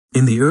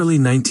In the early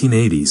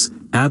 1980s,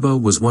 ABBA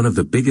was one of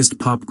the biggest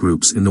pop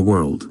groups in the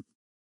world.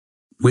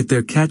 With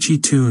their catchy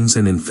tunes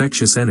and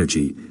infectious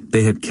energy,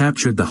 they had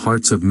captured the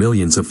hearts of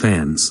millions of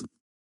fans.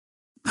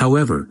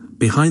 However,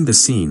 behind the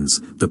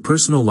scenes, the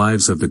personal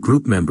lives of the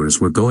group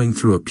members were going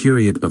through a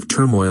period of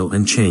turmoil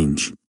and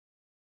change.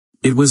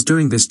 It was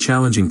during this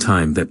challenging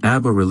time that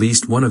ABBA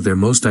released one of their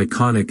most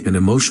iconic and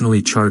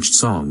emotionally charged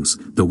songs,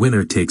 The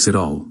Winner Takes It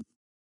All.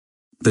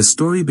 The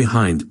story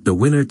behind The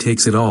Winner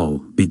Takes It All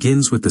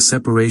begins with the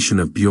separation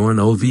of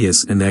Björn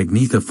Ulvaeus and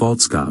Agnetha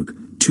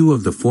Fältskog, two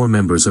of the four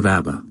members of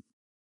ABBA.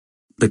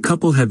 The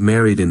couple had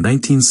married in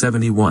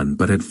 1971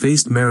 but had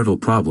faced marital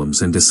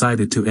problems and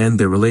decided to end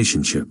their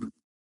relationship.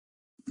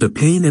 The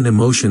pain and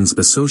emotions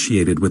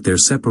associated with their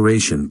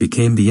separation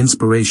became the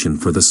inspiration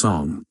for the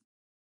song.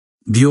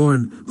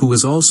 Björn, who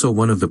was also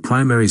one of the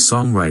primary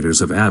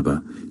songwriters of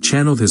ABBA,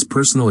 channeled his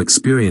personal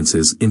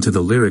experiences into the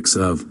lyrics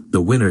of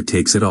The Winner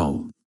Takes It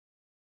All.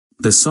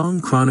 The song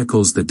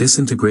chronicles the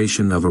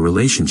disintegration of a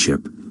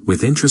relationship,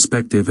 with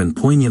introspective and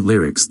poignant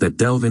lyrics that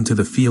delve into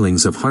the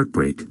feelings of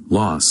heartbreak,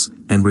 loss,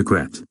 and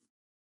regret.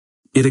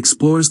 It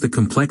explores the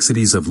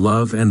complexities of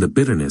love and the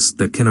bitterness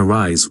that can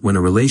arise when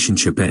a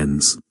relationship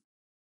ends.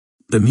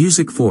 The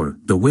music for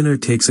The Winner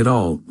Takes It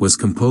All was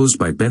composed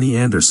by Benny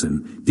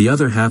Andersson, the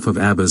other half of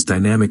ABBA's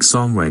dynamic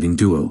songwriting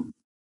duo.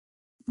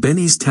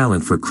 Benny's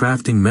talent for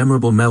crafting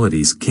memorable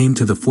melodies came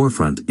to the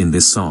forefront in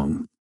this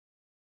song.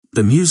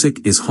 The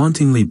music is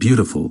hauntingly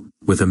beautiful,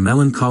 with a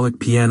melancholic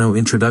piano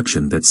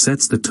introduction that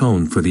sets the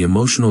tone for the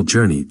emotional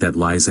journey that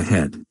lies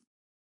ahead.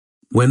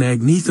 When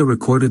Agnetha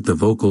recorded the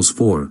vocals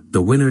for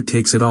The Winner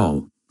Takes It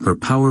All, her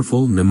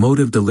powerful and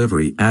emotive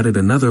delivery added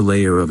another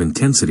layer of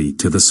intensity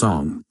to the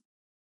song.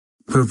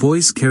 Her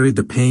voice carried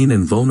the pain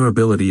and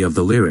vulnerability of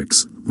the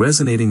lyrics,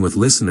 resonating with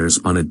listeners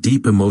on a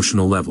deep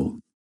emotional level.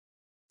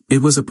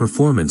 It was a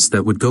performance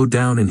that would go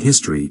down in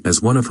history as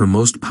one of her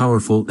most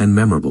powerful and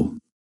memorable.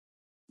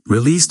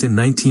 Released in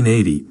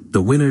 1980,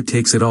 The Winner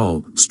Takes It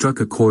All struck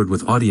a chord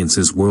with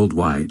audiences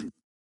worldwide.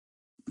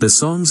 The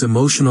song's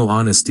emotional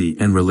honesty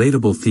and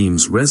relatable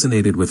themes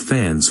resonated with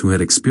fans who had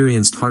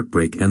experienced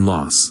heartbreak and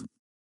loss.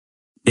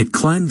 It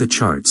climbed the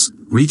charts,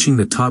 reaching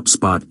the top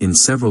spot in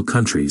several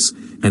countries,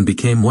 and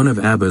became one of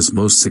ABBA's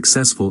most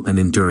successful and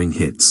enduring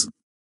hits.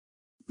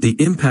 The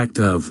impact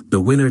of The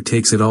Winner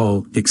Takes It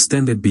All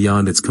extended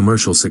beyond its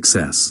commercial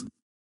success.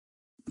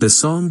 The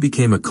song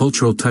became a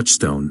cultural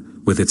touchstone,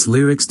 with its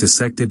lyrics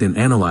dissected and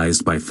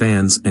analyzed by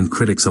fans and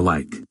critics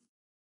alike.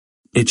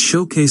 It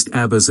showcased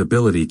ABBA's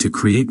ability to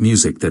create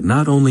music that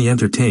not only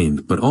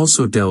entertained but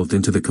also delved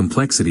into the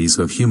complexities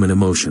of human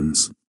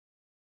emotions.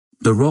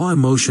 The raw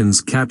emotions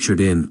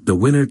captured in The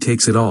Winner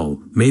Takes It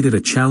All made it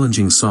a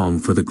challenging song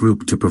for the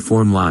group to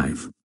perform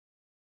live.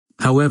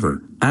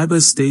 However,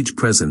 ABBA's stage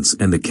presence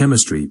and the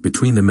chemistry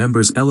between the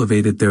members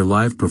elevated their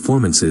live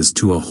performances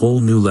to a whole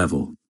new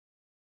level.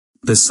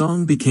 The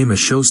song became a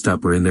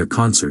showstopper in their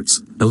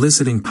concerts,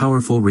 eliciting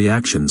powerful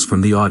reactions from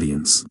the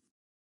audience.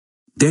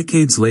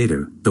 Decades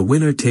later, The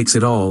Winner Takes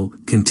It All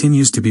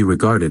continues to be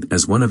regarded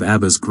as one of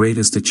ABBA's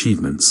greatest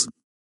achievements.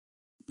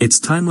 Its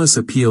timeless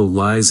appeal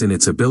lies in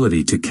its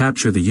ability to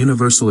capture the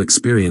universal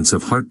experience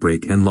of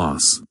heartbreak and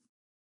loss.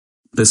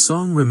 The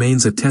song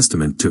remains a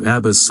testament to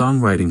ABBA's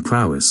songwriting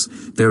prowess,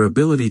 their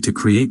ability to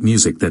create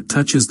music that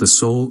touches the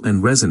soul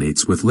and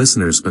resonates with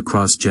listeners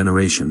across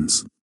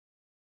generations.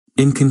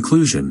 In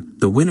conclusion,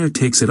 The Winner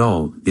Takes It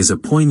All is a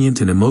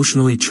poignant and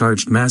emotionally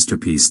charged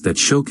masterpiece that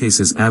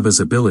showcases ABBA's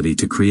ability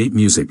to create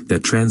music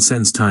that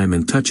transcends time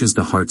and touches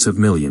the hearts of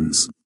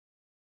millions.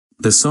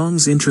 The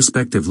song's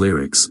introspective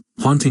lyrics,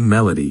 haunting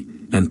melody,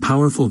 and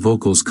powerful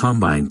vocals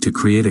combine to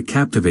create a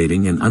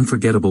captivating and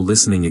unforgettable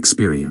listening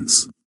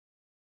experience.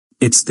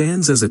 It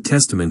stands as a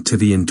testament to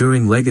the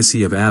enduring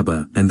legacy of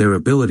ABBA and their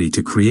ability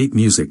to create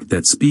music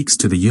that speaks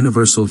to the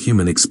universal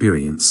human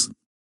experience.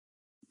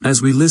 As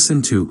we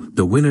listen to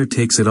The Winner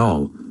Takes It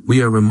All,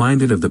 we are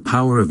reminded of the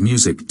power of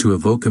music to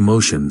evoke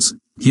emotions,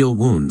 heal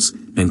wounds,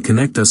 and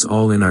connect us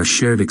all in our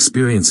shared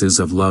experiences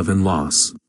of love and loss.